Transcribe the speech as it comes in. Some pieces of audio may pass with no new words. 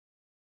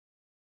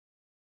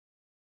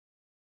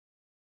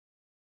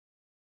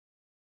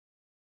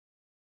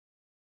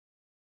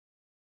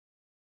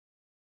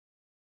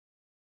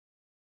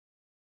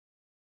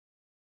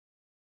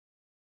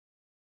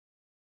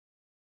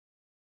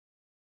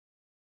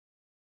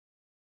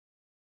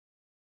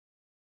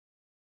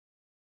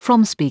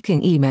From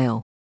speaking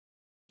email.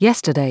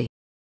 Yesterday.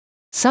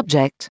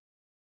 Subject.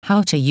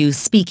 How to use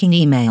speaking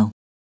email.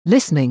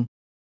 Listening.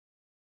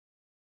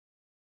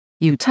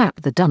 You tap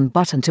the Done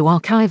button to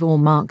archive or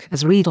mark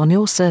as read on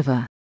your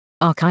server.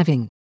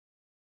 Archiving.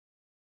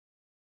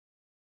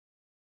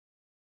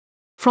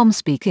 From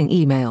speaking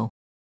email.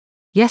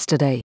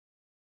 Yesterday.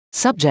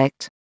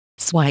 Subject.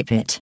 Swipe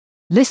it.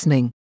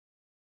 Listening.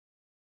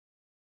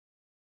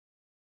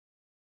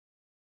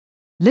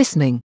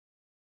 Listening.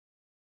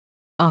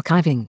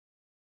 Archiving.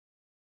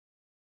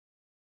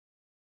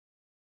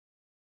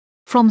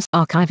 From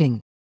archiving.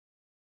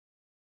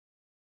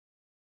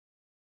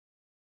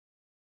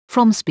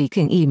 From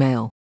speaking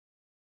email.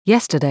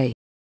 Yesterday.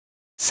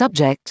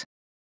 Subject.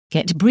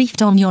 Get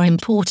briefed on your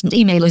important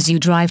email as you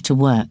drive to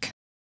work.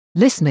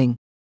 Listening.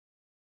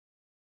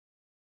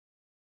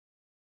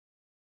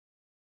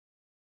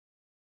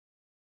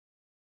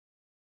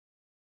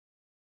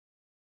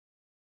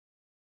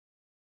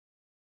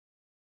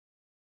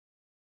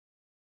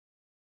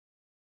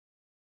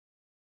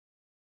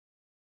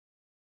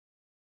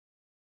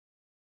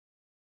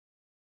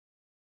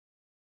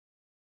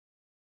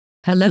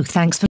 Hello,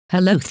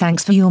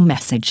 thanks for your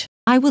message.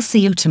 I will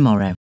see you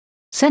tomorrow.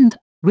 Send,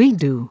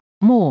 redo,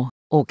 more,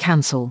 or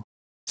cancel.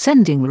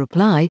 Sending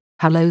reply,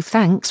 hello,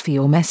 thanks for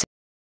your message.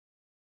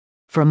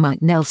 From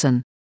Mike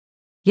Nelson.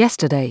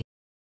 Yesterday.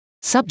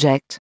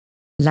 Subject.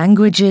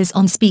 Languages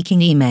on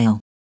speaking email.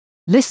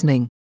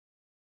 Listening.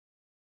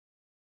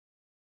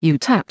 You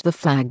tap the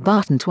flag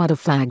button to add a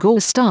flag or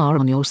star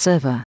on your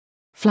server.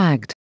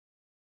 Flagged.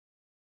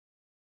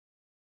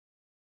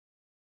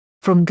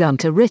 From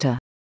Gunter Ritter.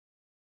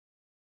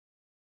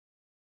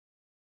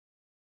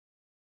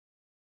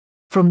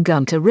 From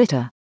Gunter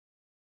Ritter.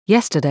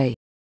 Yesterday.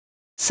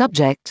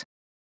 Subject.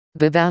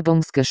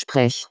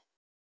 Bewerbungsgespräch.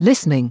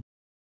 Listening.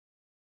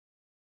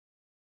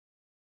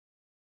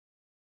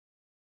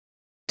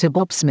 To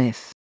Bob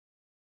Smith.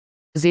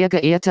 Sehr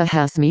geehrter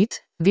Herr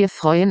Smith, wir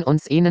freuen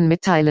uns, Ihnen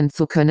mitteilen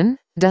zu können,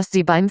 dass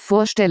Sie beim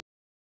Vorstellen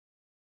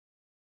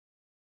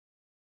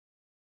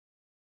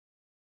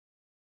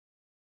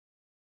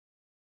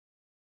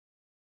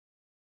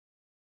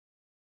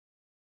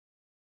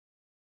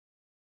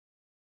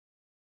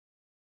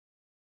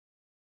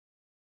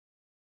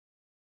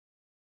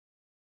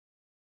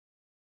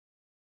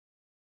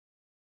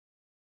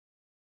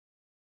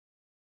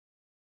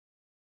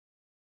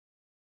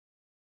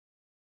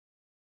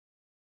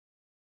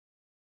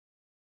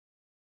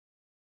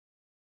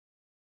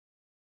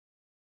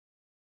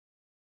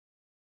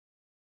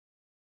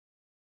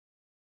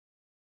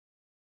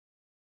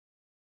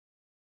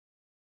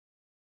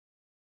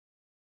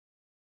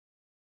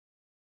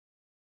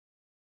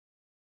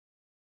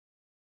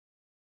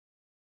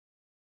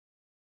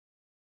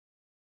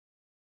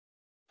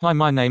Hi,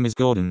 my name is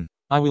Gordon.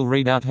 I will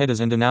read out headers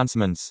and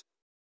announcements.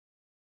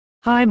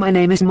 Hi, my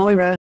name is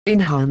Moira,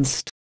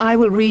 enhanced. I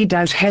will read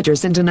out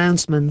headers and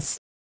announcements.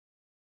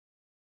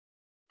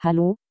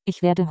 Hallo,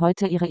 ich werde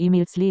heute Ihre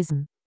E-Mails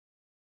lesen.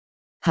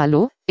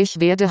 Hallo,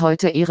 ich werde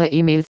heute Ihre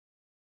E-Mails